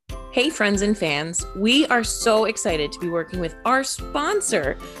Hey, friends and fans, we are so excited to be working with our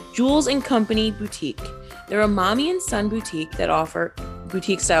sponsor, Jules & Company Boutique. They're a mommy and son boutique that offer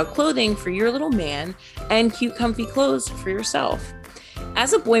boutique-style clothing for your little man and cute, comfy clothes for yourself.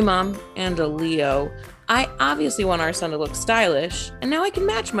 As a boy mom and a Leo, I obviously want our son to look stylish, and now I can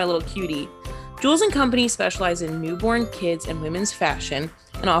match my little cutie. Jules & Company specialize in newborn kids and women's fashion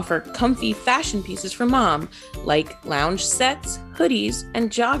and offer comfy fashion pieces for mom, like lounge sets, hoodies, and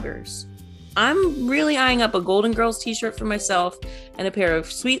joggers. I'm really eyeing up a Golden Girls t-shirt for myself and a pair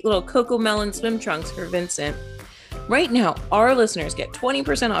of sweet little Coco Melon swim trunks for Vincent. Right now, our listeners get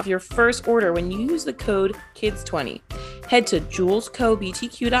 20% off your first order when you use the code KIDS20. Head to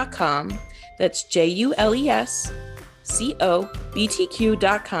julescobtq.com, that's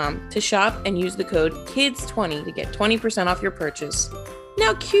JULESCOBTQ.com to shop and use the code KIDS20 to get 20% off your purchase.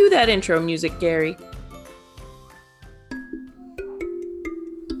 Now cue that intro music, Gary.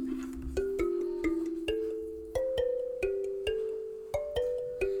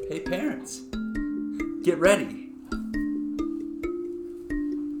 Hey parents, get ready.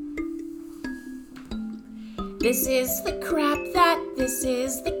 This is the crap that, this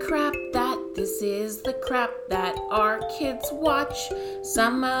is the crap that, this is the crap that our kids watch.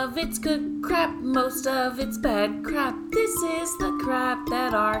 Some of it's good crap, most of it's bad crap. This is the crap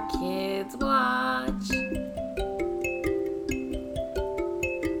that our kids watch.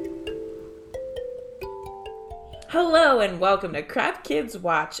 Hello and welcome to Crap Kids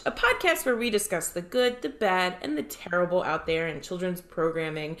Watch, a podcast where we discuss the good, the bad, and the terrible out there in children's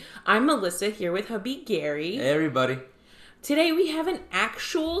programming. I'm Melissa, here with hubby Gary. Hey everybody. Today we have an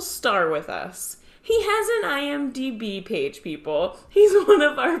actual star with us. He has an IMDb page, people. He's one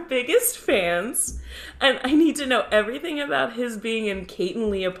of our biggest fans, and I need to know everything about his being in Kate and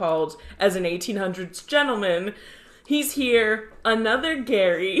Leopold as an 1800s gentleman. He's here, another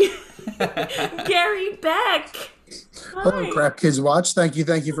Gary. Gary Beck. Hi. Hello, Crap Kids Watch. Thank you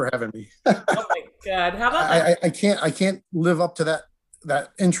for having me. Oh my God! How about that? I can't live up to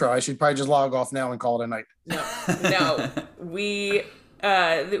that intro. I should probably just log off now and call it a night. No, we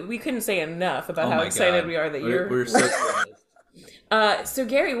couldn't say enough about how excited we are that we're so excited. So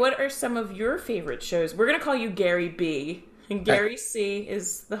Gary, what are some of your favorite shows? We're gonna call you Gary B, and Gary C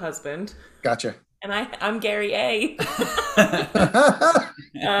is the husband. Gotcha. And I'm Gary A.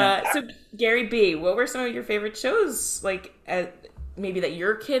 So Gary B, what were some of your favorite shows, like maybe that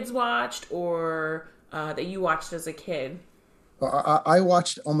your kids watched or that you watched as a kid? Well, I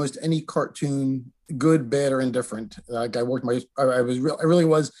watched almost any cartoon, good, bad, or indifferent. Like I really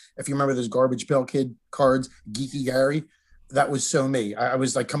was. If you remember those Garbage Pail Kid cards, Geeky Gary, that was so me. I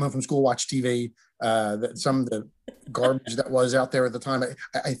was like coming home from school, watch TV. Some of the garbage that was out there at the time.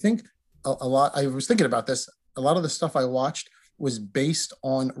 I think a lot. I was thinking about this. A lot of the stuff I watched was based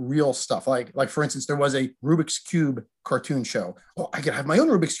on real stuff. Like for instance, there was a Rubik's Cube cartoon show. Oh, I could have my own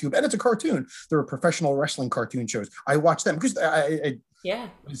Rubik's Cube, and it's a cartoon. There were professional wrestling cartoon shows. I watched them because it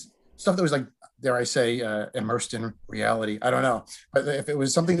was stuff that was like, dare I say, immersed in reality. I don't know, but if it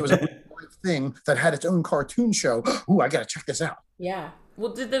was something that was a real thing that had its own cartoon show, I got to check this out. Yeah.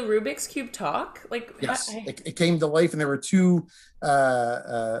 Well, did the Rubik's Cube talk? Like, yes, it came to life, and there were two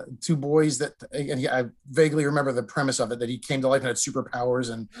boys that, and I vaguely remember the premise of it, that he came to life and had superpowers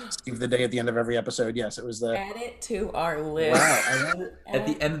and saved the day at the end of every episode. Yes, it was the. Add it to our list. Wow! At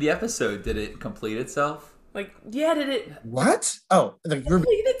the end of the episode, did it complete itself? Like, yeah, did it? What? Oh, the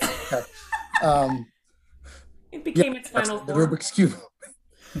Rubik's. It became its final form. The Rubik's Cube.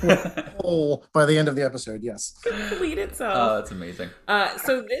 By the end of the episode, yes. Complete itself. Oh, that's amazing.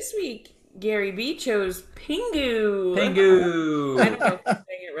 So this week, Gary B chose Pingu. Pingu. I don't know if I'm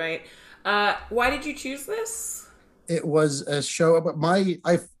saying it right. Why did you choose this? It was a show about I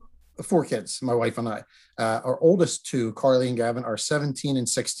have 4 kids, my wife and I. Our oldest 2, Carly and Gavin, are 17 and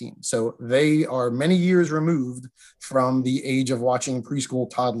 16. So they are many years removed from the age of watching preschool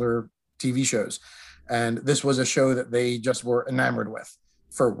toddler TV shows. And this was a show that they just were enamored with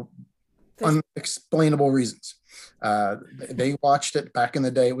for unexplainable reasons. They watched it back in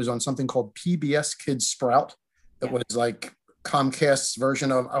the day. It was on something called PBS Kids Sprout. That was like Comcast's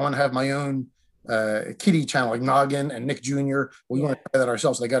version of, I want to have my own kiddie channel, like Noggin and Nick Jr. We want to try that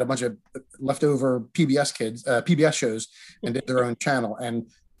ourselves. They got a bunch of leftover PBS shows and did their own channel. And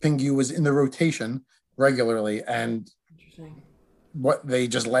Pingu was in the rotation regularly. And what they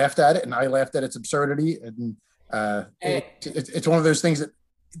just laughed at it, and I laughed at its absurdity. And it's one of those things that,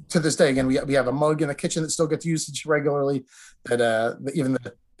 to this day, again, we have a mug in the kitchen that still gets used regularly, that even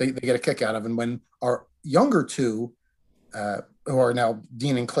they get a kick out of. And when our younger 2 who are now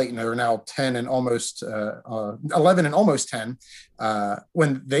Dean and Clayton, who are now 10 and almost 11 and almost 10,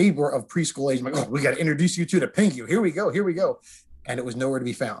 when they were of preschool age, I'm like, oh, we got to introduce you to Pingu. Here we go. And it was nowhere to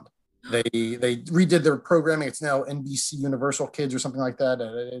be found. They redid their programming. It's now NBC Universal Kids or something like that.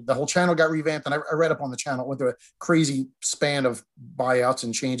 The whole channel got revamped, and I read up on the channel with a crazy span of buyouts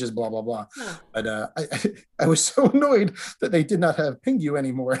and changes, blah blah blah. Huh. But I was so annoyed that they did not have Pingu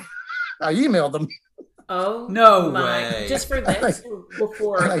anymore. I emailed them. Oh no way! Just for this,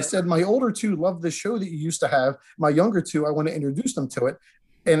 before. And I said, my older two love the show that you used to have. My younger two, I want to introduce them to it.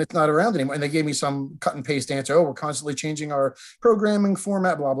 And it's not around anymore. And they gave me some cut and paste answer. Oh, we're constantly changing our programming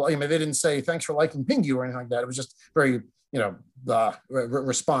format, blah, blah. I mean, they didn't say, thanks for liking Pingu or anything like that. It was just very,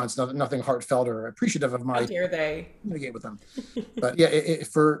 response, nothing heartfelt or appreciative of my. How dare they? Communicate with them. But yeah,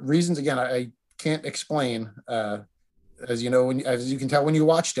 for reasons, again, I can't explain, as you know, as you can tell when you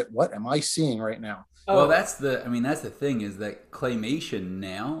watched it, what am I seeing right now? Oh. Well, that's the thing is that claymation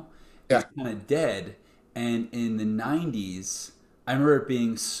now is kind of dead. And in the 90s, I remember it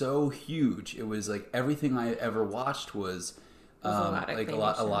being so huge. It was like everything I ever watched was a lot of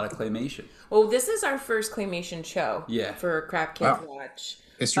claymation. Well, this is our first claymation show. Yeah. For Crap Kids Watch.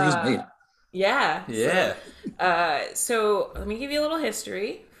 History is made. Yeah. Yeah. So let me give you a little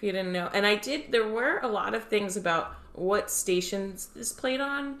history if you didn't know. And there were a lot of things about what stations this played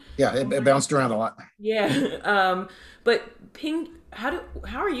on. Yeah, it bounced around a lot. Yeah. But how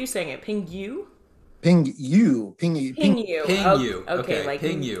are you saying it? Pingu? Pingu. Okay, like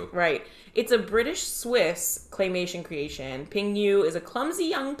Pingu. Right. It's a British-Swiss claymation creation. Pingu is a clumsy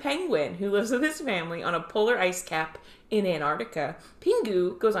young penguin who lives with his family on a polar ice cap in Antarctica.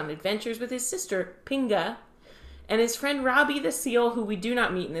 Pingu goes on adventures with his sister, Pinga, and his friend Robbie the seal, who we do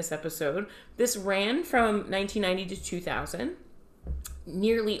not meet in this episode. This ran from 1990 to 2000.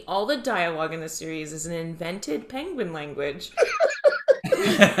 Nearly all the dialogue in the series is an invented penguin language.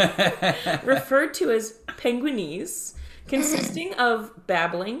 Referred to as Penguinese, consisting of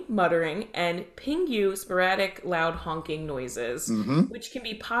babbling, muttering, and Pingu sporadic loud honking noises, which can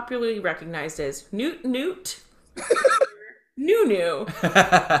be popularly recognized as newt newt, noo.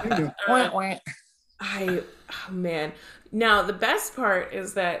 Oh man. Now the best part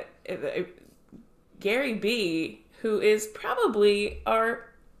is that Gary B, who is probably our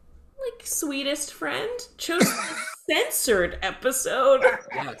sweetest friend, chose the censored episode.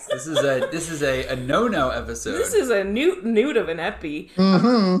 Yes, this is a no episode. This is a newt of an epi.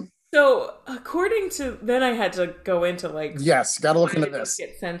 Mm-hmm. So according to, then I had to go into yes, gotta look into this.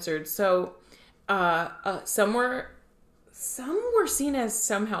 Get censored. So some were seen as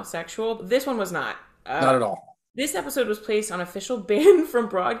somehow sexual. This one was not. Not at all. This episode was placed on official ban from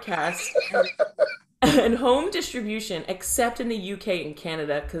broadcast and home distribution, except in the UK and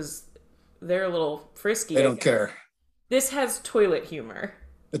Canada, because they're a little frisky. They don't care. This has toilet humor.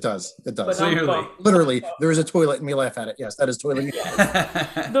 It does. Clearly. Literally, there is a toilet and we laugh at it. Yes, that is toilet humor.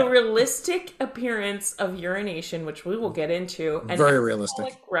 Yes. The realistic appearance of urination, which we will get into. And very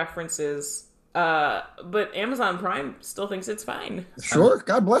realistic. References. But Amazon Prime still thinks it's fine. Sure.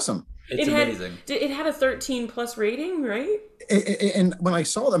 God bless them. It's amazing. It had a 13 plus rating, right? And when I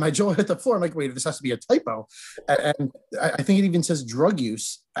saw them, my jaw hit the floor. I'm like, wait, this has to be a typo. And I think it even says drug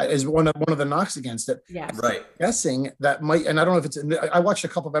use is one of the knocks against it. Yes. Right. Guessing that might, and I don't know if it's, I watched a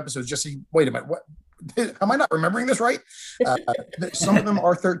couple of episodes just to see, wait a minute, what, am I not remembering this right? Some of them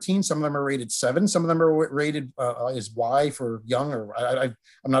are 13, some of them are rated 7, some of them are rated as Y for young, or I'm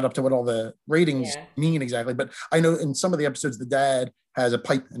not up to what all the ratings mean exactly, but I know in some of the episodes, the dad has a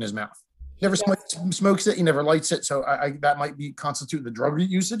pipe in his mouth. He never smokes it, he never lights it, so that might constitute the drug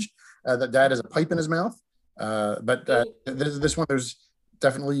usage. That dad has a pipe in his mouth. But this one, there's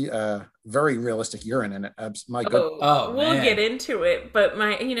definitely very realistic urine in it. My God. We'll get into it, but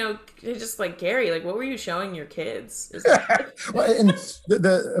just like Gary, what were you showing your kids? Well, and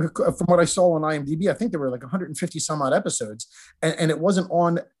from what I saw on IMDb, I think there were 150 some odd episodes, and it wasn't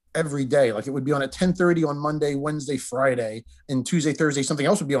on every day. It would be on at 10:30 on Monday, Wednesday, Friday, and Tuesday, Thursday, something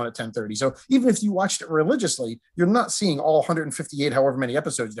else would be on at 10:30. So even if you watched it religiously, you're not seeing all 158, however many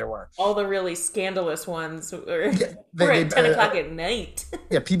episodes there were. All the really scandalous ones were at 10 o'clock at night.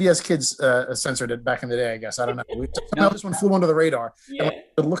 Yeah, PBS Kids censored it back in the day, I guess. I don't know. This one flew under the radar. Yeah.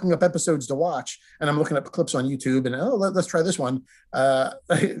 I'm looking up episodes to watch, and I'm looking up clips on YouTube, and let's try this one. I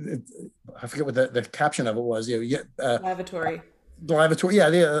forget what the caption of it was. Lavatory. The lavatory,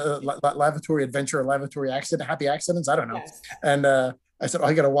 lavatory adventure, lavatory accident, happy accidents. I don't know. Yes. And I said,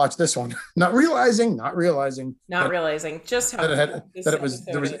 I got to watch this one, not realizing just how that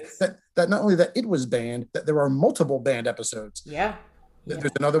not only that it was banned, that there are multiple banned episodes. Yeah. Yeah.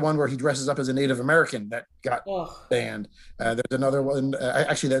 There's another one where he dresses up as a Native American that got Oh, banned. There's another one.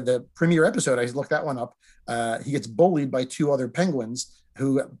 Actually, the premiere episode, I looked that one up. He gets bullied by two other penguins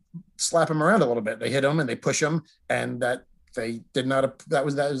who slap him around a little bit. They hit him and they push him, and that they did not. That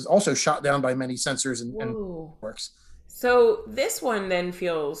was also shot down by many censors and whoa. works. So this one then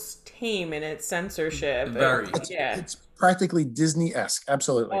feels tame in its censorship. Very. Yeah. It's practically Disney-esque.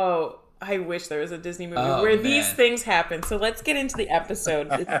 Absolutely. Oh, I wish there was a Disney movie Oh, where man. these things happen. So let's get into the episode.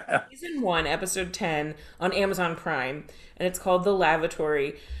 It's season 1, episode 10 on Amazon Prime, and it's called The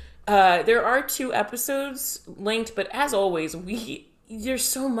Lavatory. There are 2 episodes linked, but as always, there's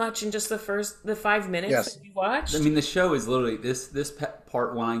so much in just the 5 minutes Yes. that we watched. I mean, the show is literally this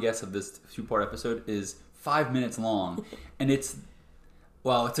part one, I guess, of this 2-part episode is 5 minutes long, and it's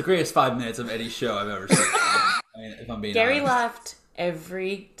the greatest 5 minutes of any show I've ever seen. I mean, if I'm being Gary honest. laughed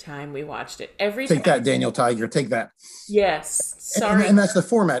every time we watched it. Every Take time. that, Daniel Tiger. Take that. Yes. And, Sorry. and that's the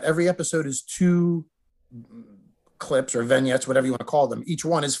format. Every episode is 2 clips or vignettes, whatever you want to call them. Each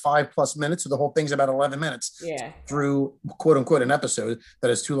one is 5+ minutes, so the whole thing's about 11 minutes Yeah. through quote unquote an episode that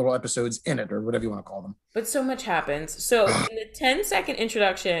has 2 little episodes in it, or whatever you want to call them. But so much happens. So in the 10-second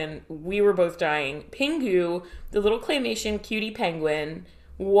introduction, we were both dying. Pingu, the little claymation cutie penguin,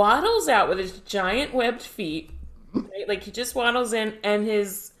 waddles out with his giant webbed feet. Right? Like he just waddles in, and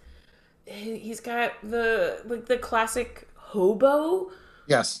he's got the classic hobo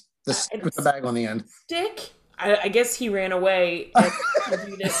Yes, the stick with the bag on the end. stick. I guess he ran away and to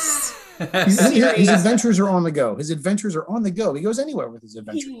do this. His adventures are on the go. His adventures are on the go. He goes anywhere with his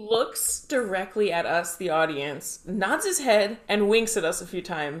adventures. He looks directly at us, the audience, nods his head, and winks at us a few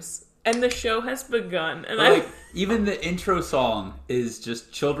times. And the show has begun. And Like, even the intro song is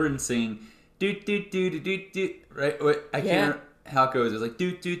just children singing doot doot doot doot doot doot. Right? Wait, I can't remember how it goes. It's like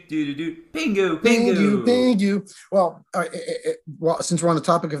doot doot doot doot doot. Pingu, pingu. Pingu. Well, since we're on the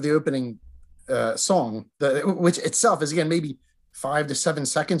topic of the opening song, which itself is again maybe 5 to 7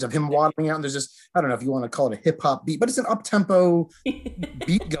 seconds of him waddling out, and there's this, I don't know if you want to call it a hip hop beat, but it's an up tempo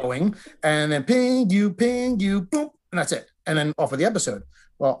beat going, and then pingu, boom, and that's it, and then off of the episode.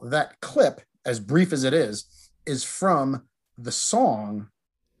 Well, that clip, as brief as it is from the song,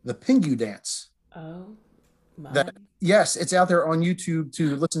 the Pingu Dance. oh my. That yes, it's out there on YouTube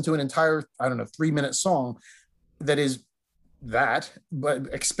to listen to an entire, I don't know, 3-minute song that is that, but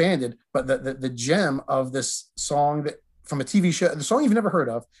expanded. But the gem of this song that from a TV show, the song you've never heard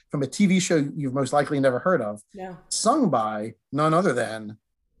of, from a TV show you've most likely never heard of, No. sung by none other than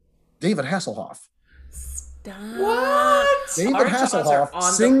David Hasselhoff. Stop. What? David Our jaws are Hasselhoff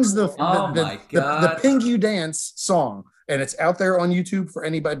on sings the Oh my God. Pingu Dance song, and it's out there on YouTube for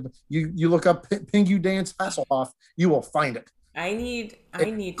anybody. You look up Pingu Dance Hasselhoff, you will find it. I need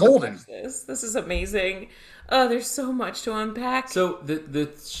to golden. watch this. This is amazing. Oh, there's so much to unpack. So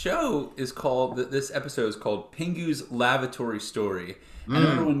the show is called, this episode is called Pingu's Lavatory Story. And I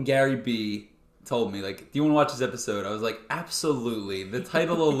remember when Gary B told me, like, do you want to watch this episode? I was like, absolutely. The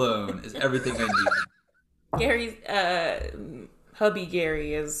title alone is everything I need. Gary's hubby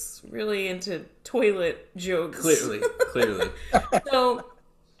Gary is really into toilet jokes. Clearly. So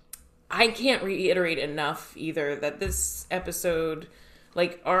I can't reiterate enough either that this episode,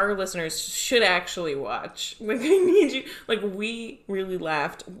 like, our listeners should actually watch. Like, I need you. Like, we really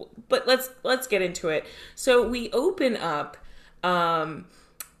laughed, but let's get into it. So we open up, and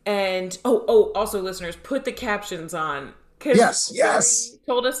also listeners, put the captions on. Yes. He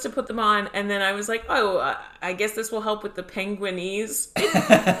told us to put them on, and then I was like, I guess this will help with the penguinese.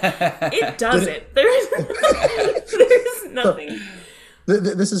 It doesn't. There's nothing.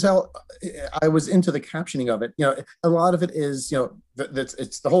 This is how I was into the captioning of it. You know, a lot of it is,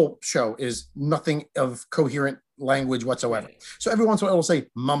 it's the whole show is nothing of coherent language whatsoever. So every once in a while it'll say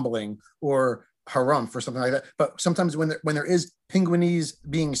mumbling or harumph or something like that. But sometimes when there is penguinese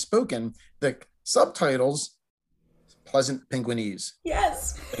being spoken, the subtitles, pleasant penguinese.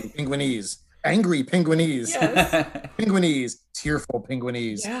 Yes. Penguinese. Angry penguinese. Yes. Penguinese. Tearful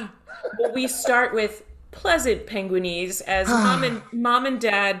penguinese. Yeah. Well, we start with pleasant penguinese as mom and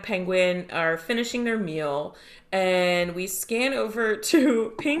dad penguin are finishing their meal, and we scan over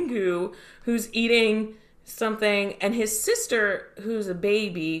to Pingu, who's eating something, and his sister, who's a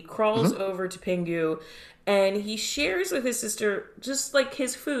baby, crawls over to Pingu, and he shares with his sister just like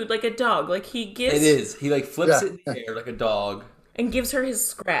his food, like a dog. Like he gives It is. He like flips it in the air like a dog. and gives her his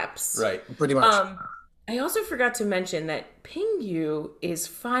scraps. Right. Pretty much. I also forgot to mention that Pingu is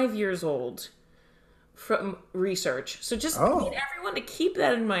 5 years old. from research. So just Oh. need everyone to keep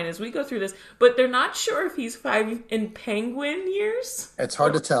that in mind as we go through this. But they're not sure if he's 5 in penguin years. It's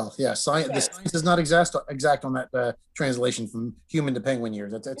hard to tell. Yeah, the science is not exact on that translation from human to penguin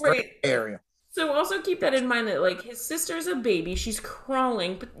years. It's Right. very area. So also keep that in mind that like his sister's a baby, she's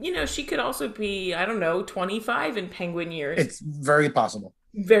crawling, but she could also be, I don't know, 25 in penguin years. It's very possible.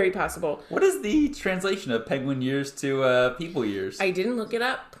 Very possible. What is the translation of penguin years to people years? I didn't look it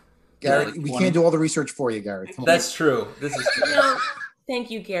up. Gary, Like we 20. can't do all the research for you, Gary. Come on. That's true. This is true.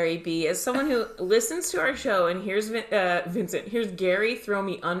 Thank you, Gary B. As someone who listens to our show and here's Vincent, here's Gary throw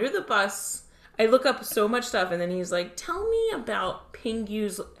me under the bus. I look up so much stuff, and then he's like, "Tell me about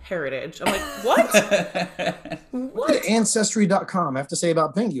Pingu's heritage." I'm like, "What? What? Ancestry.com. I have to say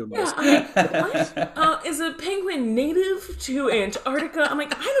about Pingu. Yeah, I'm like, what? Is a penguin native to Antarctica?" I'm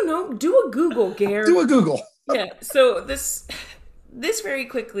like, "I don't know. Do a Google, Gary." Do a Google. Yeah. So this very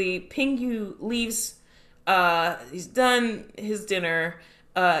quickly, Pingu leaves. He's done his dinner.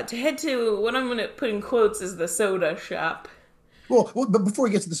 To head to what I'm going to put in quotes is the soda shop. Well, but before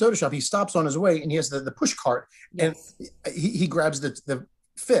he gets to the soda shop, he stops on his way and he has the push cart, Yes. and he grabs the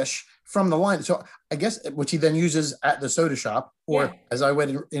fish from the line. So I guess, which he then uses at the soda shop, or Yeah. as I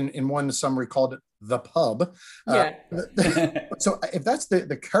read in one summary, called it the pub. Yeah. So if that's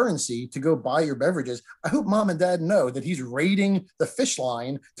the currency to go buy your beverages, I hope mom and dad know that he's raiding the fish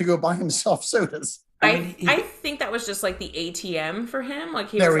line to go buy himself sodas. I think that was just like the ATM for him.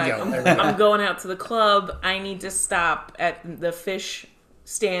 Like he There was we like, go, there we go. I'm going out to the club. I need to stop at the fish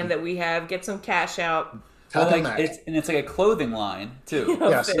stand that we have, get some cash out. Tell Well, them like, that. it's like a clothing line too.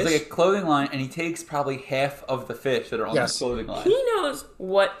 Yes. It's like a clothing line, and he takes probably half of the fish that are on Yes. this clothing line. He knows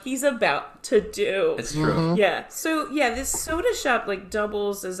what he's about to do. It's true. Yeah. So yeah, this soda shop like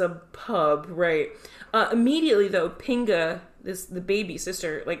doubles as a pub, right? Immediately though, Pinga, the baby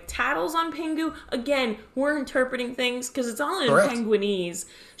sister, like tattles on Pingu. Again, we're interpreting things because it's all in Correct. Penguinese.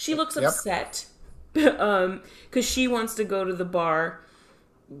 She looks Yep. upset because she wants to go to the bar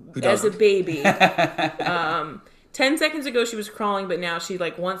Who as a doesn't? baby. 10 seconds ago she was crawling, but now she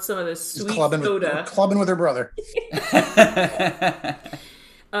like wants some of this He's sweet clubbing soda. clubbing with her brother.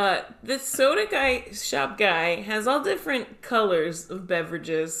 The soda shop guy has all different colors of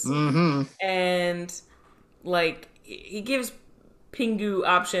beverages, and like he gives Pingu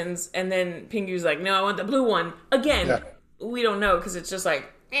options, and then Pingu's like, "No, I want the blue one." Again, Yeah. we don't know because it's just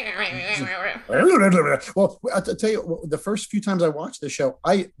like. Well, I'll tell you, the first few times I watched the show,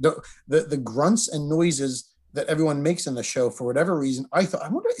 the grunts and noises that everyone makes in the show, for whatever reason, I thought, I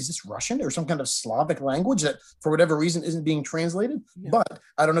wonder, is this Russian or some kind of Slavic language that, for whatever reason, isn't being translated? No. But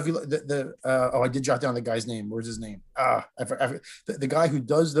I don't know if you I did jot down the guy's name. Where's his name? The guy who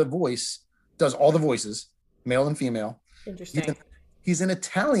does all the voices, male and female. Interesting. He's an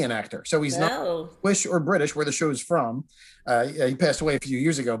Italian actor, so he's not Well, English or British, where the show's from. He passed away a few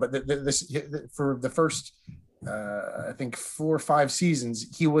years ago, but for the first, I think 4 or 5 seasons,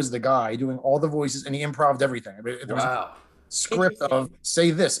 he was the guy doing all the voices, and he improv'd everything. I mean, there was a Wow. script of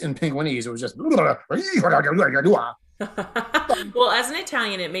say this in Penguinese. It was just. well, as an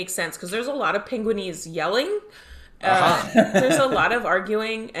Italian, it makes sense because there's a lot of Penguinese yelling. There's a lot of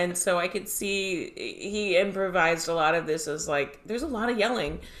arguing, and so I could see he improvised a lot of this as like there's a lot of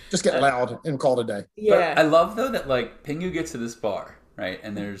yelling. Just get loud and call it a day. Yeah. But I love though that like Pingu gets to this bar, right?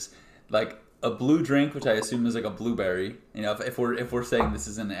 And there's like a blue drink, which I assume is like a blueberry. You know, if we're saying this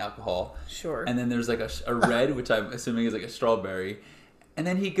isn't alcohol. Sure. And then there's like a red, which I'm assuming is like a strawberry. And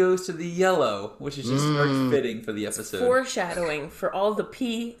then he goes to the yellow, which is just very fitting for the episode. Foreshadowing for all the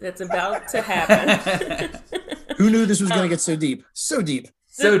pee that's about to happen. Who knew this was going to get so deep? So deep.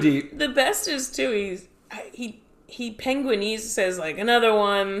 So deep. The best is too. He Penguinese says like another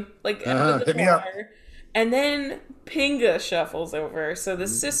one, like out of the hit me up. bar, and then Pinga shuffles over. So the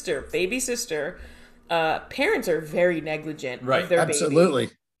sister, baby sister, parents are very negligent Right. of their baby. Absolutely.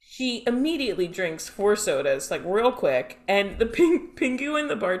 She immediately drinks 4 sodas, like real quick, and the Pingu and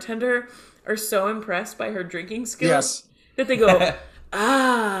the bartender are so impressed by her drinking skills Yes. that they go,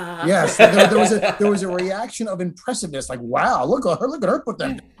 ah. Yes. There was a reaction of impressiveness, like, wow, look at her put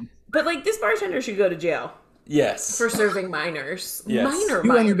them down. But like this bartender should go to jail Yes. for serving minors. Yes. Minor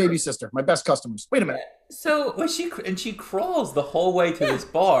You and your minors. baby sister, my best customers. Wait a minute. So, Well, she crawls the whole way to this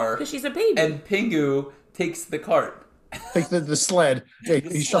bar, because she's a baby. and Pingu takes the cart. Take the sled. He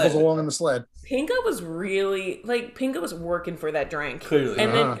The shuffles sled. along in the sled. Pinga was really like Pinga was working for that drink. Clearly.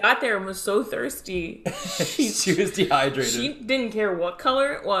 And then got there and was so thirsty. She was dehydrated. She didn't care what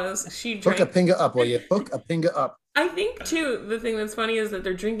color it was. She Hook drank. a pinga up, will you? Hook a pinga up. I think too, the thing that's funny is that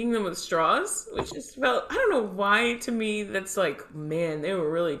they're drinking them with straws, which is felt I don't know why to me that's like, man, they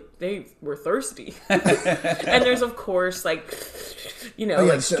were thirsty. And there's of course like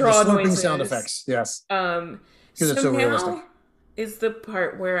like straw the slurping noises. sound effects. Yes. So it's so now realistic. is the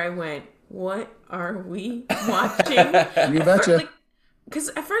part where I went, what are we watching? You betcha. Because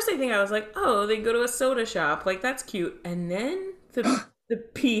at first I think I was like, oh, they go to a soda shop, like that's cute, and then the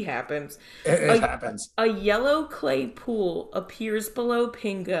pee happens. It happens. A yellow clay pool appears below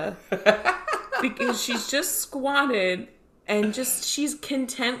Pinga because she's just squatted and she's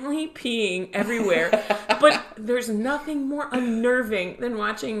contently peeing everywhere. But there's nothing more unnerving than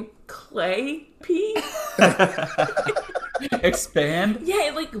watching clay pee. Expand? Yeah,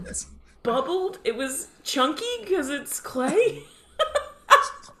 it like bubbled. It was chunky because it's clay.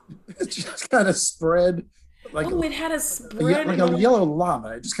 It just kind of spread. Like, it had a spread. like a yellow lava.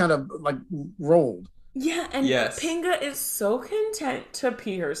 It just kind of like rolled. Yeah, and Yes. Pinga is so content to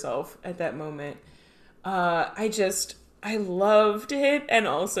pee herself at that moment. I loved it and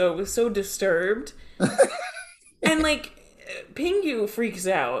also was so disturbed. And like, Pingu freaks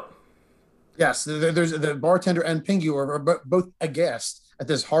out. Yes, there's the bartender and Pingu are both aghast at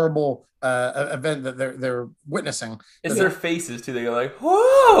this horrible event that they're witnessing. It's their faces too. They go like,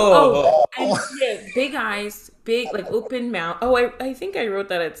 whoa! And yeah, big eyes, big like open mouth. Oh, I think I wrote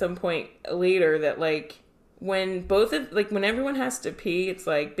that at some point later that like when when everyone has to pee, it's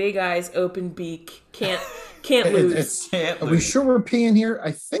like big eyes, open beak, can't lose. Are we sure we're peeing here?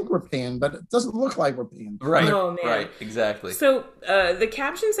 I think we're peeing, but it doesn't look like we're peeing. Right. Oh, man. Right. Exactly. So the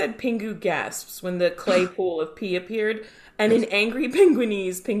caption said Pingu gasps when the clay pool of pee appeared. And in angry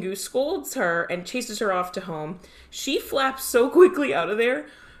Penguinese, Pingu scolds her and chases her off to home. She flaps so quickly out of there,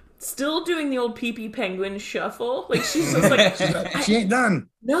 still doing the old pee-pee penguin shuffle. Like, she's just like... She ain't done.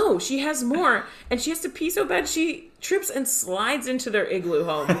 No, she has more. And she has to pee so bad, she trips and slides into their igloo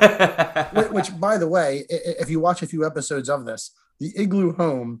home. Which, by the way, if you watch a few episodes of this, the igloo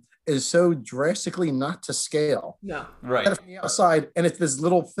home is so drastically not to scale. No. Right. From the outside, and it's this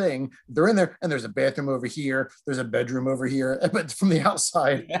little thing. They're in there, and there's a bathroom over here. There's a bedroom over here. But from the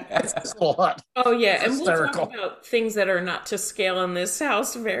outside, it's this little hut. Oh, yeah. And Hysterical. we'll talk about things that are not to scale in this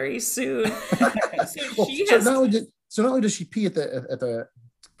house very soon. So not only does she pee at the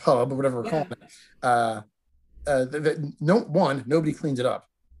pub or whatever we're calling it, nobody cleans it up.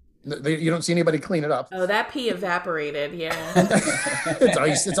 You don't see anybody clean it up. Oh, that pee evaporated. Yeah. It's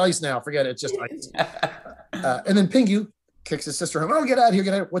ice. It's ice now. Forget it. It's just ice. And then Pingu kicks his sister home. Oh, get out of here.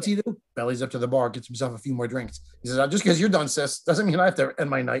 Get out. What's he do? Bellies up to the bar, gets himself a few more drinks. He says, just because you're done, sis, doesn't mean I have to end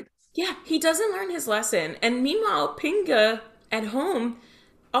my night. Yeah, he doesn't learn his lesson. And meanwhile, Pinga at home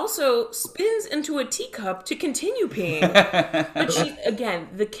also spins into a teacup to continue peeing. But she, again,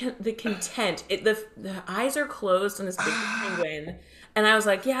 the content, the eyes are closed on this big penguin. And I was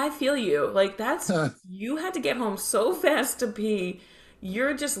like, yeah, I feel you. Like, you had to get home so fast to pee.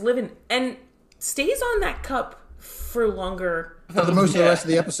 You're just living, and stays on that cup for longer. For the most of the rest of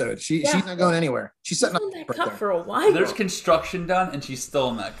the episode. She's not going anywhere. She's sitting on that cup there for a while. There's construction done, and she's still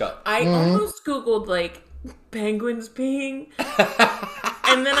in that cup. I almost Googled, like, penguins peeing.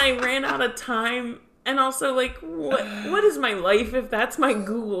 And then I ran out of time. And also, like, what is my life if that's my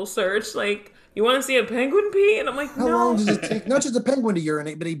Google search? Like, you want to see a penguin pee? And I'm like, How long does it take? Not just a penguin to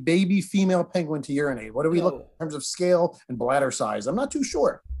urinate, but a baby female penguin to urinate. What do we look in terms of scale and bladder size? I'm not too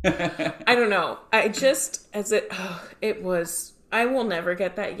sure. I don't know. I will never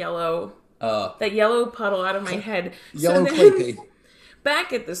get that yellow puddle out of my head. Yellow clay pee.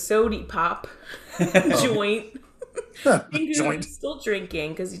 Back at the Sody Pop joint. Joint. Still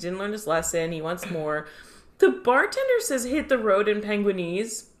drinking because he didn't learn his lesson. He wants more. The bartender says hit the road in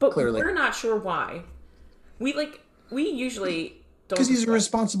Penguinese, but Clearly. We're not sure why. We usually don't. Because he's a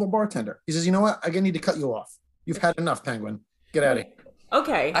responsible bartender. He says, you know what? I need to cut you off. You've had enough, Penguin. Get out of here.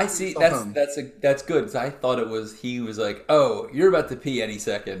 Okay. I see. That's good. Because I thought he was like, oh, you're about to pee any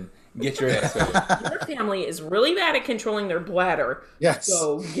second. Get your ass ready. Your family is really bad at controlling their bladder. Yes.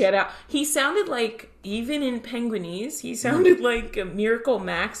 So get out. He sounded like, even in Penguinese, he sounded like a Miracle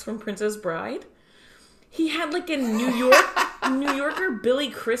Max from Princess Bride. He had like a New Yorker Billy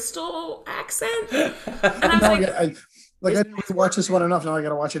Crystal accent. And I was I didn't watch this one enough. Now I got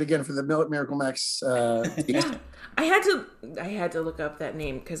to watch it again for the Miracle Max. Yeah, I had to look up that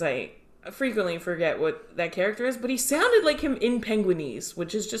name because I frequently forget what that character is. But he sounded like him in Penguinese,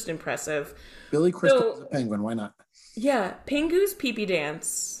 which is just impressive. Billy Crystal is a penguin. Why not? Yeah, Pingu's pee-pee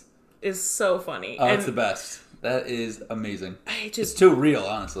dance is so funny. Oh, and it's the best. That is amazing. I It's too real,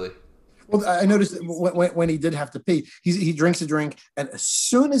 honestly. Well, I noticed that when he did have to pee, he drinks a drink, and as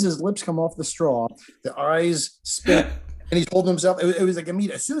soon as his lips come off the straw, the eyes spin, and he's holding himself. It was like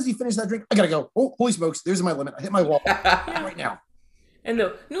immediate. As soon as he finished that drink, I gotta go. Oh, holy smokes! There's my limit. I hit my wall right now. And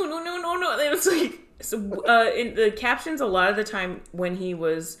no. It was like so. In the captions, a lot of the time when he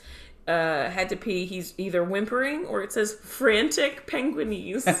was had to pee, he's either whimpering or it says frantic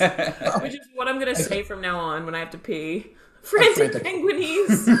penguinese, which is what I'm gonna say from now on when I have to pee. Frantic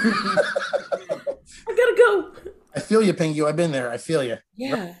penguinese. I gotta go. I feel you, Pingu. I've been there. I feel you.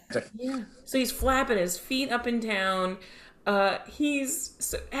 Yeah. So he's flapping his feet up and down. As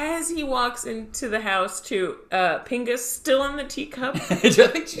he walks into the house too, Pinga's still in the teacup. I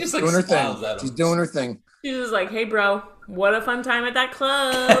think she just like doing her smiles thing. at him. She's doing her thing. She's just like, "Hey, bro, what a fun time at that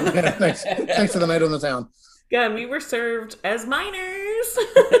club." Yeah, thanks for the night on the town. God, we were served as minors.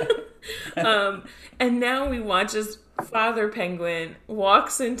 And now we watch as Father Penguin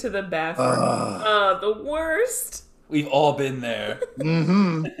walks into the bathroom. The worst. We've all been there.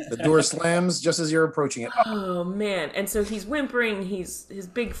 Mm-hmm. The door slams just as you're approaching it. Oh man! And so he's whimpering. His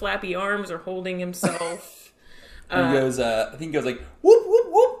big flappy arms are holding himself. And he goes. I think he goes like whoop whoop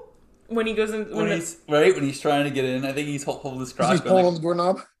whoop when he goes in. when he's trying to get in. I think he's holding his crotch. He's pulling on the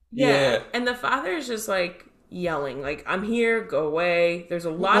doorknob. Yeah. And the father is just like yelling, like, "I'm here, go away." There's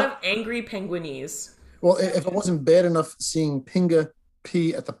a lot of angry penguinese. Well, if it wasn't bad enough seeing Pinga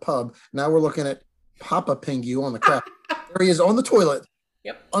pee at the pub, now we're looking at Papa Pingu on the couch. There he is on the toilet.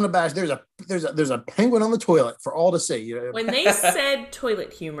 Yep. Unabashed. There's a penguin on the toilet for all to see. You know? When they said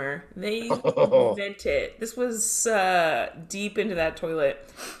toilet humor, they meant it. This was deep into that toilet.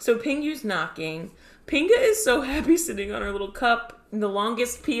 So Pingu's knocking. Pinga is so happy sitting on her little cup. The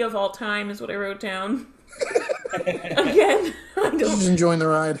longest pee of all time is what I wrote down. Again, I She's enjoying the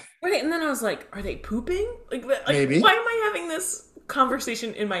ride. Right, and then I was like, are they pooping? Like Maybe. Why am I having this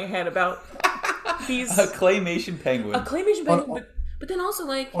conversation in my head about these A claymation penguin. But then also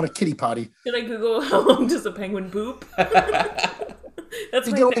like On a kitty potty. did I Google how long does a penguin poop? That's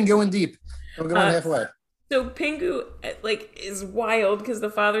He's my going deep. I'm going halfway. So Pingu is wild because the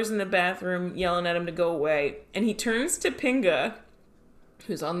father's in the bathroom yelling at him to go away, and he turns to Pinga,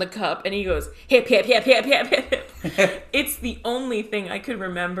 who's on the cup, and he goes, hip, hip, hip, hip, hip, hip, hip. It's the only thing I could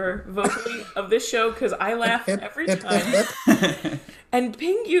remember vocally of this show because I laugh every time. And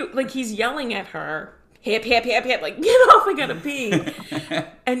Pingu, he's yelling at her, hip, hip, hip, hip, get off, I gotta pee.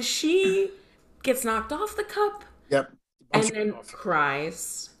 And she gets knocked off the cup. Yep. And then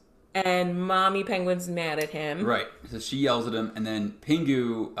cries. And Mommy Penguin's mad at him. Right. So she yells at him, and then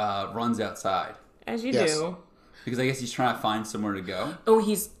Pingu runs outside. As you do. Because I guess he's trying to find somewhere to go. Oh,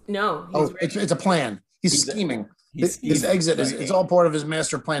 it's a plan. He's scheming. His exit is it's all part of his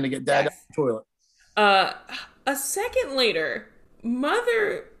master plan to get Dad out of the toilet. A second later,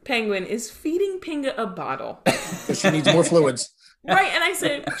 Mother Penguin is feeding Pinga a bottle. Because she needs more fluids. Right, and I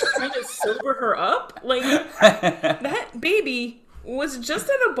said, trying to sober her up? That baby was just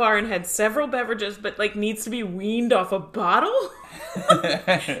at a bar and had several beverages, but needs to be weaned off a bottle?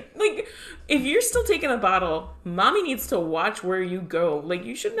 If you're still taking a bottle, Mommy needs to watch where you go.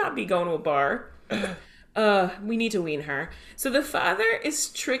 You should not be going to a bar. We need to wean her. So the father is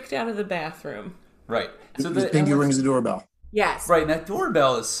tricked out of the bathroom. Right. So Pingu rings the doorbell. Yes. Right, and that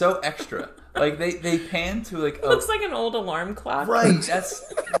doorbell is so extra. They pan to It looks like an old alarm clock. Right.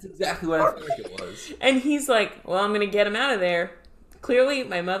 That's exactly what I felt like it was. And he's like, well, I'm going to get him out of there. Clearly,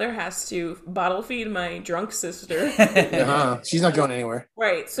 my mother has to bottle feed my drunk sister. She's not going anywhere.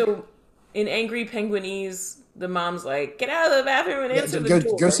 Right. So, in angry penguinese, the mom's like, get out of the bathroom and answer the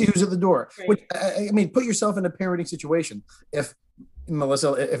door. Go see who's at the door. Right. Which, I mean, put yourself in a parenting situation. If,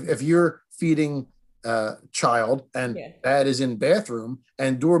 Melissa, if you're feeding a child and Dad is in bathroom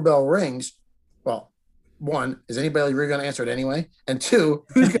and doorbell rings, well, one, is anybody really going to answer it anyway? And two,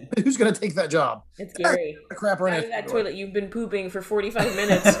 who's going to take that job? It's Gary. Crap out of that toilet. You've been pooping for 45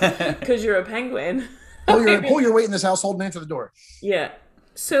 minutes because you're a penguin. Pull your weight in this household and answer the door. Yeah.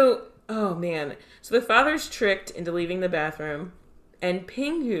 So, oh man. So the father's tricked into leaving the bathroom, and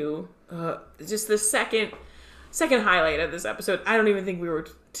Pingu, just the second highlight of this episode. I don't even think we were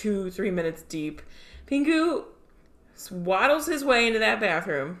 2-3 minutes deep. Pingu waddles his way into that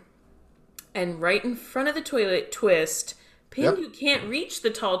bathroom. And right in front of the toilet twist, Pingu can't reach the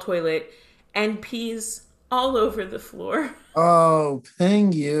tall toilet and pees all over the floor. Oh,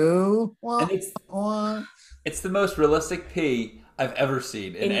 Pingu. It's the most realistic pee I've ever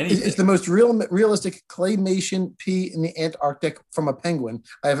seen in anything. It's the most realistic claymation pee in the Antarctic from a penguin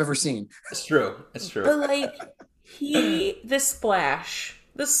I have ever seen. It's true. It's true. But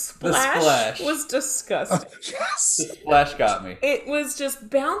the The splash was disgusting. Yes. The splash got me. It was just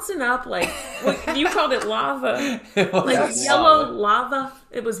bouncing up like what you called it, lava, It was like yellow lava.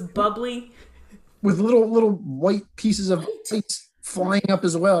 It was bubbly with little white pieces of ice flying up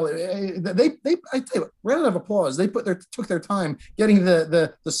as well. They I tell you what, round of applause. They took their time getting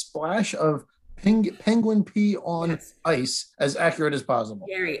the splash of penguin pee on ice as accurate as possible.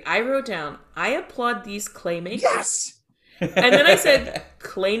 Gary, I wrote down, I applaud these claymakers. Yes. And then I said,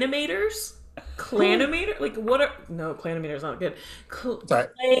 Clanimators? Clanimator? Like, what are... No, Clanimator's not good.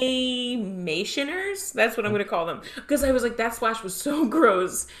 Claymationers? That's what I'm going to call them. Because I was like, that splash was so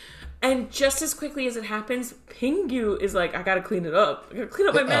gross. And just as quickly as it happens, Pingu is like, I got to clean it up. I got to clean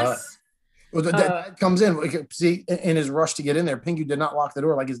up my mess. Well, the dad comes in. See, in his rush to get in there, Pingu did not lock the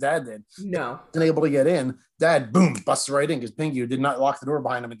door like his dad did. No. Wasn't able to get in. Dad, boom, busts right in because Pingu did not lock the door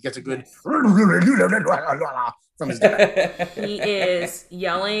behind him and gets a good from his dad. He is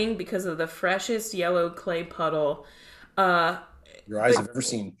yelling because of the freshest yellow clay puddle. Your eyes have ever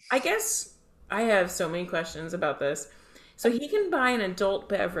seen. I guess I have so many questions about this. So he can buy an adult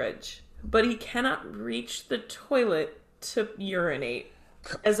beverage, but he cannot reach the toilet to urinate.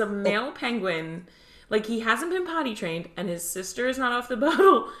 As a male penguin, like he hasn't been potty trained and his sister is not off the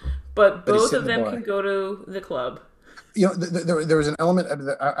bottle, but both of them can go to the club. You know, there was an element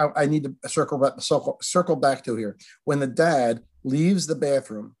that I need to circle back to here. When the dad leaves the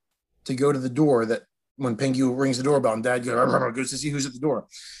bathroom to go to the door, that when Pingu rings the doorbell and dad goes to see who's at the door.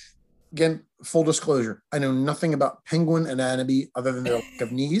 Again, full disclosure, I know nothing about penguin anatomy other than their lack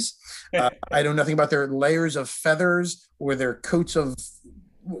of knees. I know nothing about their layers of feathers or their coats of,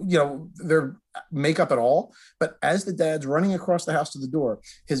 their makeup at all. But as the dad's running across the house to the door,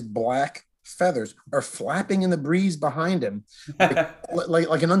 his black feathers are flapping in the breeze behind him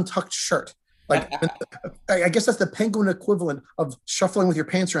like an untucked shirt. Like, I guess that's the penguin equivalent of shuffling with your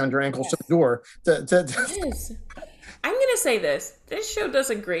pants around your ankles to the door. Yes. I'm going to say this. This show does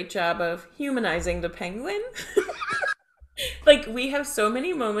a great job of humanizing the penguin. Like, we have so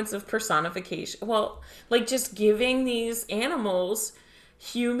many moments of personification. Well, like, just giving these animals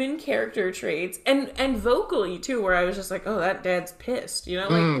human character traits. And vocally, too, where I was just like, oh, that dad's pissed. You know?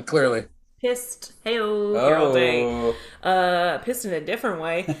 Like, clearly. Pissed. Hey-oh, here all day. Pissed in a different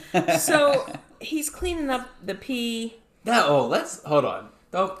way. So, he's cleaning up the pee. Let's... Hold on.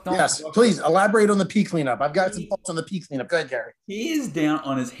 Don't, yes, please elaborate on the pee cleanup. I've got some thoughts on the pee cleanup. Go ahead, Gary. He is down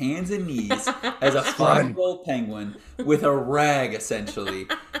on his hands and knees as a 5-year-old penguin with a rag, essentially,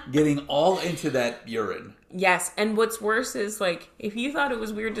 getting all into that urine. Yes, and what's worse is, like, if you thought it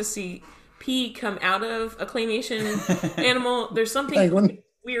was weird to see pee come out of a claymation animal, there's something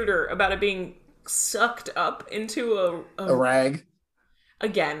weirder about it being sucked up into a rag.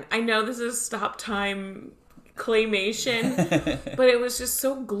 Again, I know this is stop time claymation, but it was just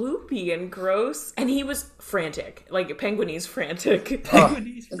so gloopy and gross, and he was frantic, like Penguinese frantic. Well,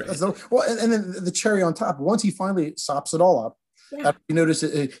 and then the cherry on top, once he finally sops it all up, you notice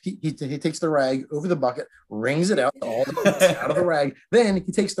he takes the rag over the bucket, wrings it out, all the out of the rag, then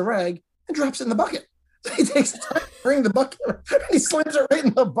he takes the rag and drops it in the bucket. He takes the time to bring the bucket and he slams it right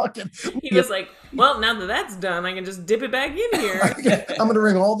in the bucket. He was like, well, now that that's done, I can just dip it back in here. I'm going to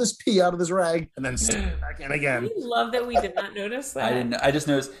wring all this pee out of this rag and then stick it back in again. I love that we did not notice that. I didn't. I just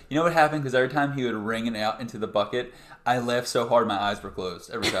noticed, you know what happened? Because every time he would wring it out into the bucket, I laughed so hard my eyes were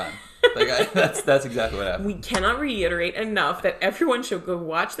closed every time. That's exactly what happened. We cannot reiterate enough that everyone should go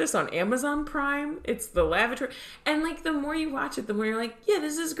watch this on Amazon Prime. It's The Lavatory. And like the more you watch it, the more you're like, yeah,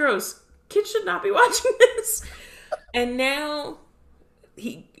 this is gross. Kids should not be watching this. And now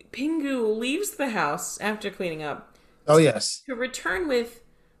Pingu leaves the house after cleaning up. Oh yes. To return with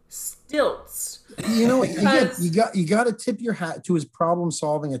stilts. You know, again, you got to tip your hat to his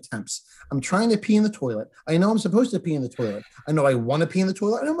problem-solving attempts. I'm trying to pee in the toilet. I know I'm supposed to pee in the toilet. I know I want to pee in the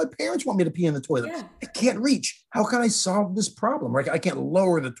toilet. I know my parents want me to pee in the toilet. Yeah. I can't reach. How can I solve this problem? Right? I can't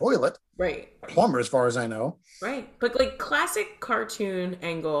lower the toilet. Right. Plumber, as far as I know. Right. But like classic cartoon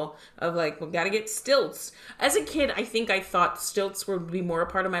angle of like, we got to get stilts. As a kid, I think I thought stilts would be more a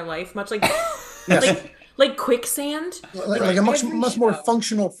part of my life, much like yes. like quicksand. Like a much more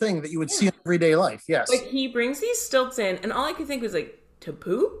functional thing that you would see in everyday life. Yes. Like he brings these stilts in and all I could think was like, to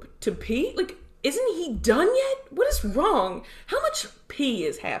poop? To pee? Like, isn't he done yet? What is wrong? How much pee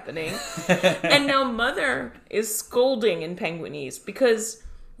is happening? And now Mother is scolding in Penguinese because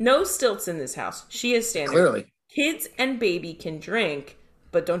no stilts in this house. She is standing. Clearly. Kids and baby can drink,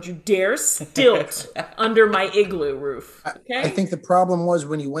 but don't you dare stilt under my igloo roof. Okay? I think the problem was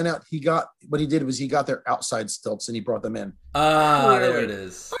when he went out, he got their outside stilts and he brought them in. There it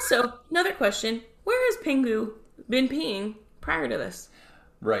is. Also, another question. Where has Pingu been peeing prior to this?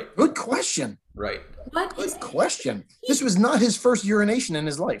 Right. Good question. Right. What? Good question. This was not his first urination in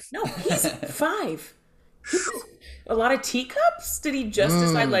his life. No, he's 5. A lot of teacups? Did he just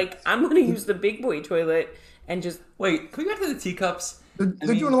decide, like, I'm going to use the big boy toilet and just... Wait, can we go back to the teacups?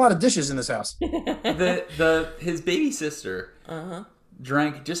 They're doing a lot of dishes in this house. His baby sister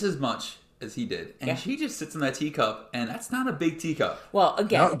drank just as much as he did, and she just sits in that teacup, and that's not a big teacup. Well,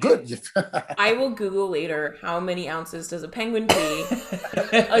 again, Oh, good. I will Google later how many ounces does a penguin pee.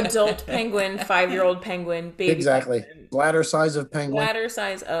 Adult penguin, 5-year-old penguin, baby Exactly. penguin. Bladder size of penguin. Bladder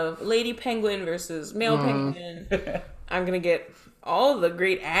size of lady penguin versus male penguin. I'm going to get all the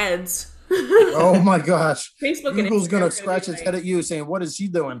great ads. Oh my gosh. Facebook and Google's Instagram going are to scratch be its head at you saying, what is she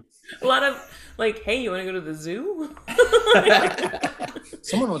doing? A lot of, like, hey, you want to go to the zoo?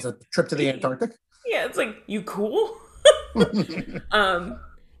 Someone wants a trip to the Antarctic. Yeah, it's like, you cool?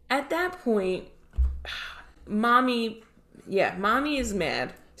 At that point, mommy is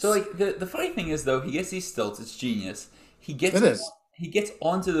mad. So, like, the funny thing is, though, he gets these stilts. It's genius. He gets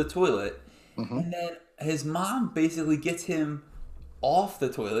onto the toilet, and then his mom basically gets him off the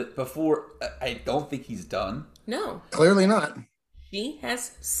toilet before... I don't think he's done. No. Clearly not. She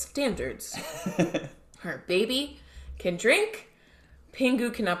has standards. Her baby can drink.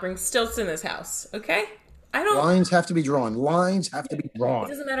 Pingu cannot bring stilts in this house, okay? Lines have to be drawn. Lines have to be It drawn.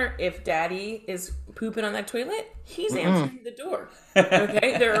 doesn't matter if daddy is pooping on that toilet. He's answering the door.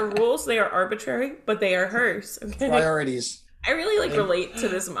 Okay? There are rules. They are arbitrary, but they are hers. Okay? Priorities. I really relate to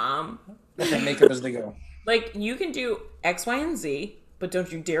this mom. They make up as they go. Like, you can do X, Y, and Z, but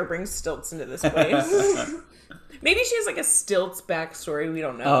don't you dare bring stilts into this place. Maybe she has like a stilts backstory. We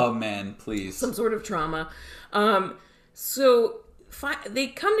don't know. Oh, man, please. Some sort of trauma. So they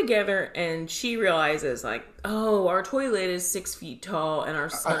come together and she realizes like, oh, our toilet is 6 feet tall and our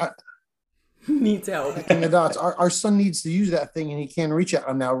son needs help. And the dots. Our son needs to use that thing and he can't reach it.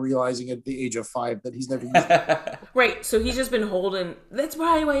 I'm now realizing at the age of 5 that he's never used it. Right. So he's just been holding. That's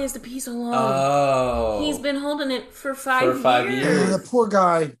probably why he has to pee so long. Oh. He's been holding it for 5 years. The poor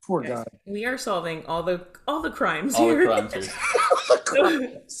guy. Poor guy. We are solving all the crimes All here. the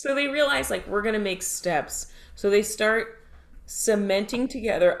crimes. So they realize like we're gonna make steps. So they start cementing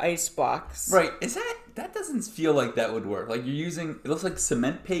together ice blocks. Right. That doesn't feel like that would work. Like, you're using... It looks like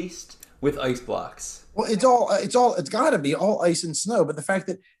cement paste with ice blocks. Well, it's got to be all ice and snow. But the fact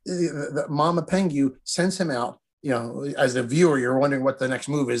that the Mama Pengu sends him out, as a viewer, you're wondering what the next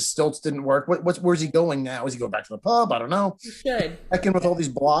move is. Stilts didn't work. Where's he going now? Is he going back to the pub? I don't know. You should. Back in with all these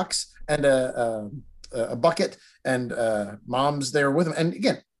blocks and a bucket, and Mom's there with him. And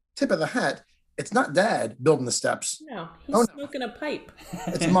again, tip of the hat. It's not Dad building the steps. No, he's smoking a pipe.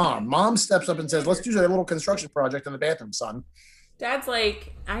 It's Mom. Mom steps up and says, "Let's do that little construction project in the bathroom, son." Dad's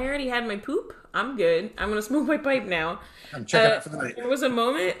like, I already had my poop. I'm good. I'm gonna smoke my pipe now. I'm checking out for the night. There was a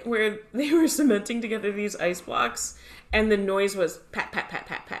moment where they were cementing together these ice blocks, and the noise was pat, pat, pat,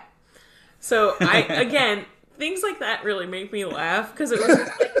 pat, pat. So again, things like that really make me laugh because it was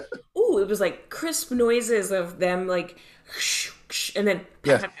like, it was like crisp noises of them like, and then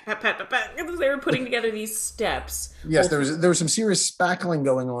pat, pat, pat, pat, pat, pat. They were putting together these steps. Yes, there was some serious spackling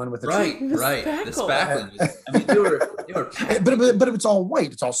going on with the Right. tree. The spackling. I mean, they were But it's all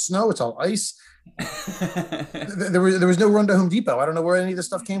white. It's all snow. It's all ice. there was no run to Home Depot. I don't know where any of this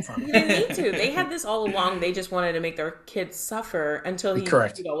stuff came from. They didn't need to. They had this all along. They just wanted to make their kids suffer until he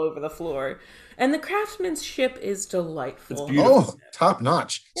peed all over the floor. And the craftsmanship is delightful. It's beautiful. Oh, top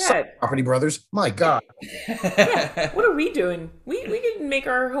notch. Yeah. Property Brothers. My God. Yeah. What are we doing? We can make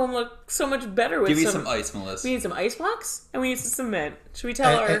our home look so much better with Give me some ice, Melissa. We need some ice blocks and we need some cement. Should we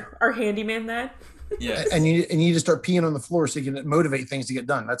tell our handyman that? Yes. And you need to start peeing on the floor so you can motivate things to get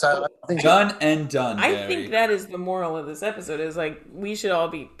done. That's how I think. Done and done. I think that is the moral of this episode is like we should all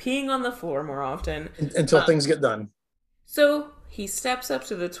be peeing on the floor more often. Until things get done. So he steps up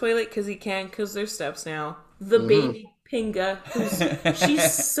to the toilet because he can, because there's steps now. The baby Pinga,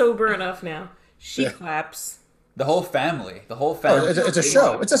 she's sober enough now. She claps. The whole family. Oh, it's a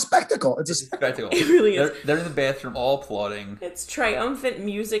show. It's a spectacle. It's a spectacle. It really is. They're in the bathroom all applauding. It's triumphant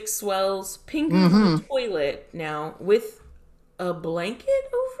music swells. Pingu's on the toilet now with a blanket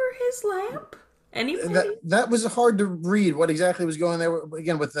over his lap. Anybody? That was hard to read what exactly was going there.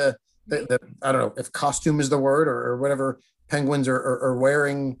 Again, with the I don't know if costume is the word or whatever penguins are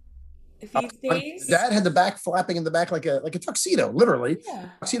wearing. These days, Dad had the back flapping in the back like a tuxedo, literally. Yeah.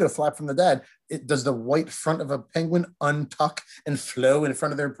 Tuxedo flap from the dad. Does the white front of a penguin untuck and flow in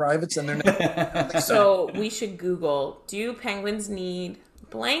front of their privates and their neck? So we should Google, do penguins need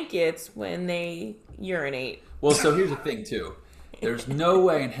blankets when they urinate? Well, so here's the thing, too. There's no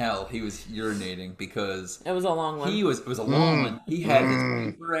way in hell he was urinating because It was a long one. it was a long one. He had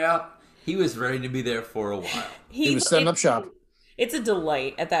his paper out. He was ready to be there for a while. He was setting up shop. It's a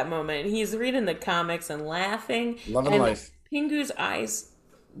delight at that moment. He's reading the comics and laughing. Loving and life. Pingu's eyes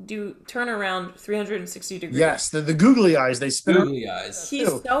do turn around 360 degrees. Yes, the googly eyes, they spin up. Googly eyes. He's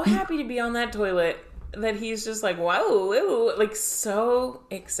so happy to be on that toilet that he's just like, wow, like so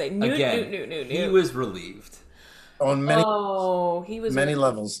excited. Again, he was relieved. On many, he was many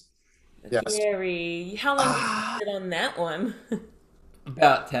levels. Yes. Gary. How long did you sit on that one?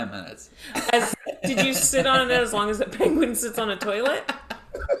 About 10 minutes. Did you sit on it as long as a penguin sits on a toilet?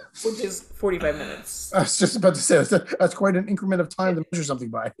 Which is 45 minutes. I was just about to say, that's quite an increment of time to measure something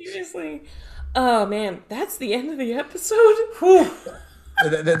by. Seriously. Oh, man. That's the end of the episode?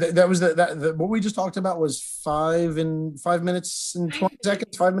 That was what we just talked about was 5 minutes and 20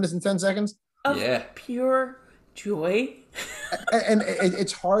 seconds, 5 minutes and 10 seconds. Of pure joy. And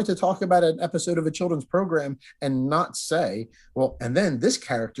it's hard to talk about an episode of a children's program and not say, well, and then this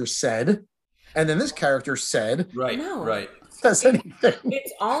character said, and then this character said, right, No. right. Says anything.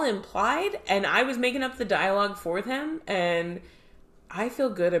 It's all implied, and I was making up the dialogue for them, and I feel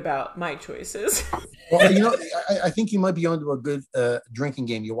good about my choices. Well, I think you might be onto a good drinking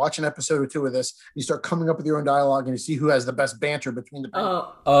game. You watch an episode or two of this, you start coming up with your own dialogue, and you see who has the best banter between the.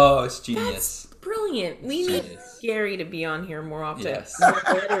 Oh, it's genius! That's brilliant. We need Gary to be on here more often. Yes.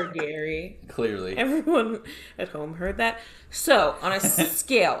 Better, Gary. Clearly, everyone at home heard that. So, on a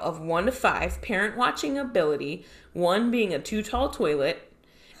scale of 1 to 5, parent watching ability, 1 being a too tall toilet,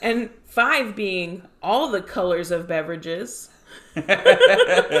 and 5 being all the colors of beverages.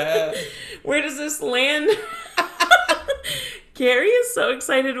 Where does this land? Gary is so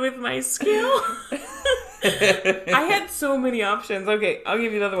excited with my scale. I had so many options. Okay, I'll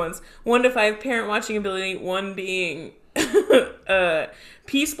give you the other ones. 1 to 5 parent watching ability, 1 being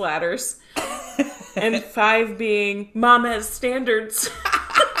pee splatters, and 5 being mom has standards.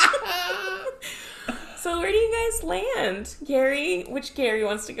 So where do you guys land? Gary, which Gary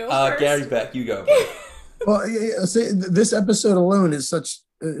wants to go first? Gary Beck, you go. Well, this episode alone is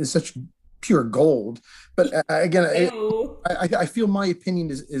such pure gold. But again, I feel my opinion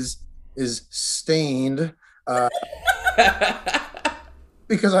is stained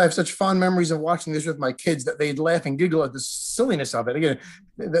because I have such fond memories of watching this with my kids that they'd laugh and giggle at the silliness of it. Again,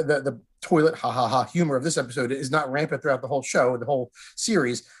 the toilet ha ha ha humor of this episode is not rampant throughout the whole show, the whole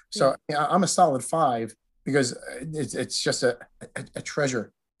series. So I'm a solid 5 because it's just a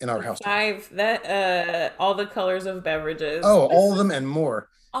treasure in our house. 5, that all the colors of beverages. Oh, all of them and more.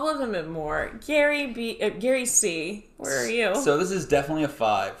 All of them and more. Gary C, where are you? So this is definitely a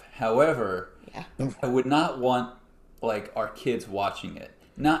 5. However, I would not want like our kids watching it.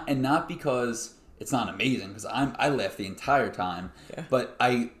 Not because it's not amazing, because I laughed the entire time. Yeah. But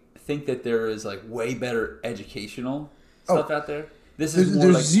I think that there is like way better educational stuff out there. There's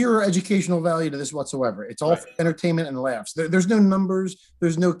zero educational value to this whatsoever. It's all for entertainment and laughs. There's no numbers.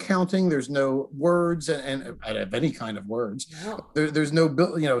 There's no counting. There's no words and of any kind of words. No. There's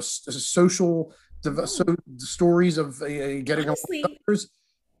no social stories of getting numbers.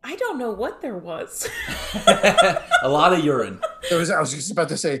 I don't know what there was. A lot of urine. I was just about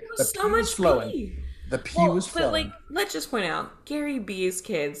to say the so much flowing. Pee. The pee was flowing. But let's just point out, Gary B's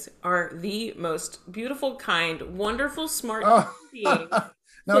kids are the most beautiful, kind, wonderful, smart beings.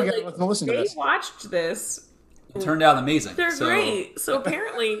 Now I got to listen to this. They watched this. It turned out amazing. They're great. So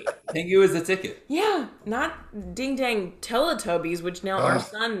apparently, Pingu is the ticket. Yeah, not ding dang Teletubbies, which now our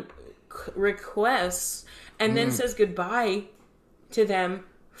son requests and then says goodbye to them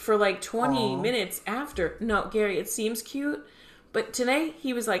for like 20 minutes after. No, Gary, it seems cute. But today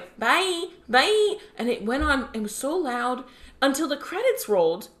he was like, bye, bye. And it went on, it was so loud until the credits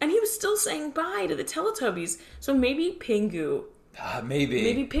rolled. And he was still saying bye to the Teletubbies. So maybe Pingu.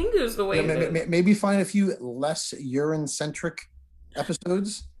 Maybe Pingu's the way. Maybe find a few less urine-centric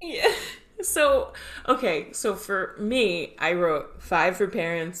episodes. Yeah. So, okay. So for me, I wrote 5 for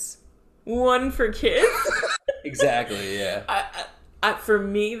parents, 1 for kids. Exactly, yeah. For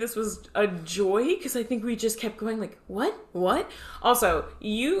me, this was a joy because I think we just kept going like, what? Also,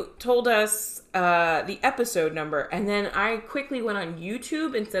 you told us the episode number, and then I quickly went on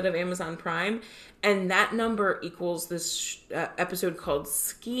YouTube instead of Amazon Prime, and that number equals this episode called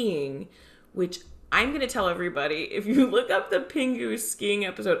Skiing, which I'm going to tell everybody, if you look up the Pingu skiing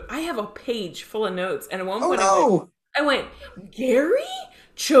episode, I have a page full of notes, and at one point I went, Gary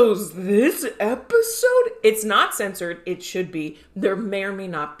chose this episode? It's not censored. It should be. There may or may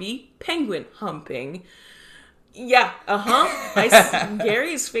not be penguin humping. Yeah,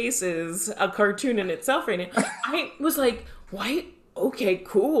 Gary's face is a cartoon in itself right now. I was like, White? Okay,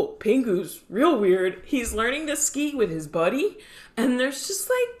 cool. Pingu's real weird. He's learning to ski with his buddy, and there's just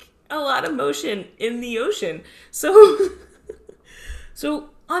like a lot of motion in the ocean. So, so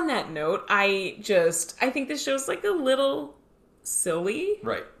on that note, I think this show's like a little silly.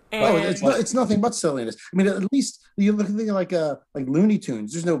 Right. And it's nothing but silliness. I mean, at least you look at things like Looney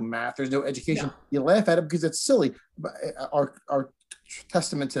Tunes. There's no math. There's no education. No. You laugh at it because it's silly. But our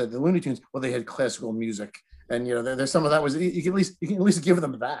testament to the Looney Tunes, well, they had classical music, and there's some of that was you can at least give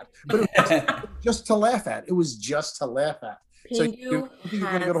them that. But it was just to laugh at. It was just to laugh at. Pingu so you're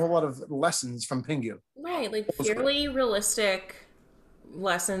going to get a whole lot of lessons from Pingu. Right, like fairly realistic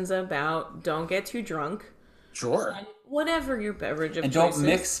lessons about don't get too drunk. Sure. Whatever your beverage of and choice don't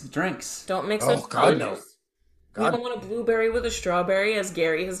mix drinks. Don't mix those. God, no. We don't want a blueberry with a strawberry, as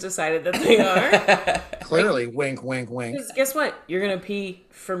Gary has decided that they are. Clearly, wink, wink, wink. Guess what? You're gonna pee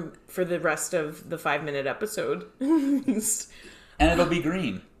for the rest of the 5-minute episode, and it'll be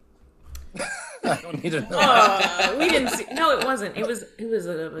green. I don't need to know. We didn't see. No, it wasn't. It was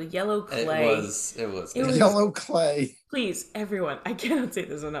a yellow clay. It was yellow clay. Please, everyone, I cannot say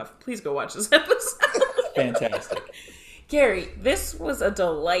this enough. Please go watch this episode. Fantastic. Gary, this was a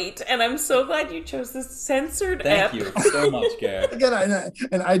delight, and I'm so glad you chose this censored Thank you so much, Gary. Again,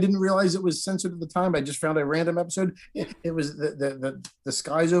 and I didn't realize it was censored at the time. I just found a random episode. It was the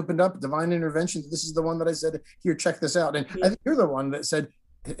skies opened up, divine intervention. This is the one that I said, here, check this out. And I think you're the one that said,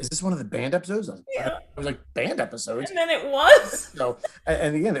 is this one of the band episodes? I was like, band episodes? And then it was. So,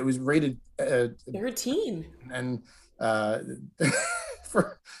 and again, it was rated 13. And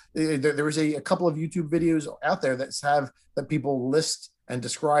there was a couple of YouTube videos out there that people list and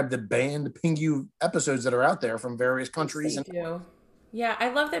describe the banned Pingu episodes that are out there from various countries. Yeah, I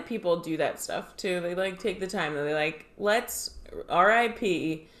love that people do that stuff too. They like take the time. They like, let's RIP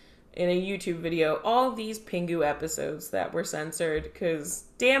in a YouTube video all of these Pingu episodes that were censored, because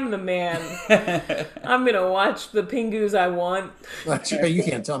damn the man, I'm gonna watch the Pingus I want. You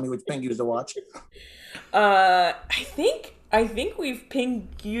can't tell me which Pingus to watch. I think we've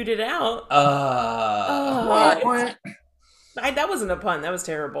Pingued it out. That wasn't a pun. That was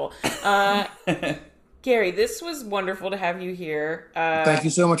terrible. Gary, this was wonderful to have you here. Thank you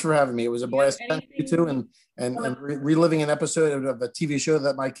so much for having me. It was a blast. Thank you too, and reliving an episode of a TV show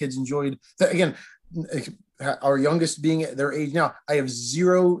that my kids enjoyed. Again, our youngest being at their age now, I have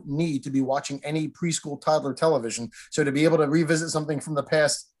zero need to be watching any preschool toddler television. So to be able to revisit something from the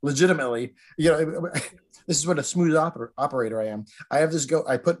past legitimately, this is what a smooth operator I am. I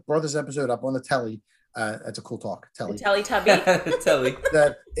brought this episode up on the telly. That's a cool talk. Telly. The Teletubby. Telly.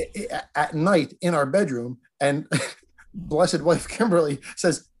 That at night in our bedroom, and blessed wife Kimberly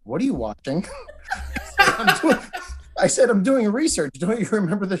says, "What are you watching?" I said, I'm doing research. Don't you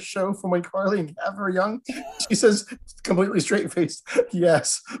remember the show from when Carly and Gav were young? She says, completely straight-faced,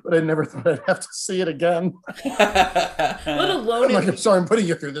 yes, but I never thought I'd have to see it again. Let alone I'm sorry, I'm putting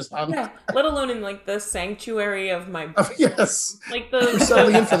you through this, hon. Yeah, let alone in like the sanctuary of my yes. Like we're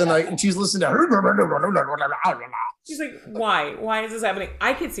settling in for the night, and she's listening to she's like, why is this happening?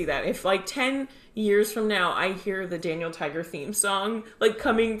 I could see that if like 10 years from now I hear the Daniel Tiger theme song like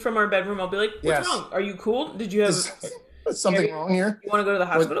coming from our bedroom, I'll be like, what's wrong? Are you cool? Did you have something wrong here? You want to go to the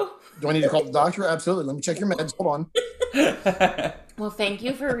hospital? Do I need to call the doctor? Absolutely. Let me check your meds. Hold on. Well, thank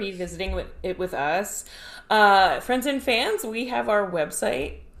you for revisiting it with us. Friends and fans, we have our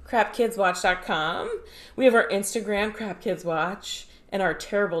website, crapkidswatch.com. We have our Instagram, crapkidswatch, and our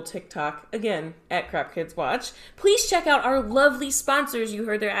terrible TikTok, again, at crapkidswatch. Please check out our lovely sponsors. You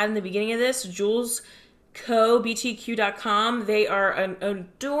heard their ad in the beginning of this, Jules Co, btq.com. They are an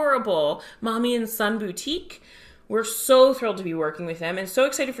adorable mommy and son boutique. We're so thrilled to be working with them and so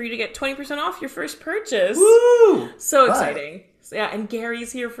excited for you to get 20% off your first purchase. Woo! So exciting. So, yeah, and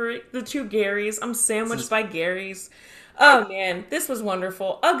Gary's here for the two Garys. I'm sandwiched by Gary's. Oh, man, this was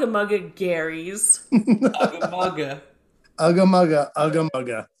wonderful. Ugga mugga Gary's. Ugga mugga. Ugga mugga, ugga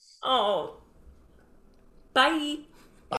mugga. Oh. Bye.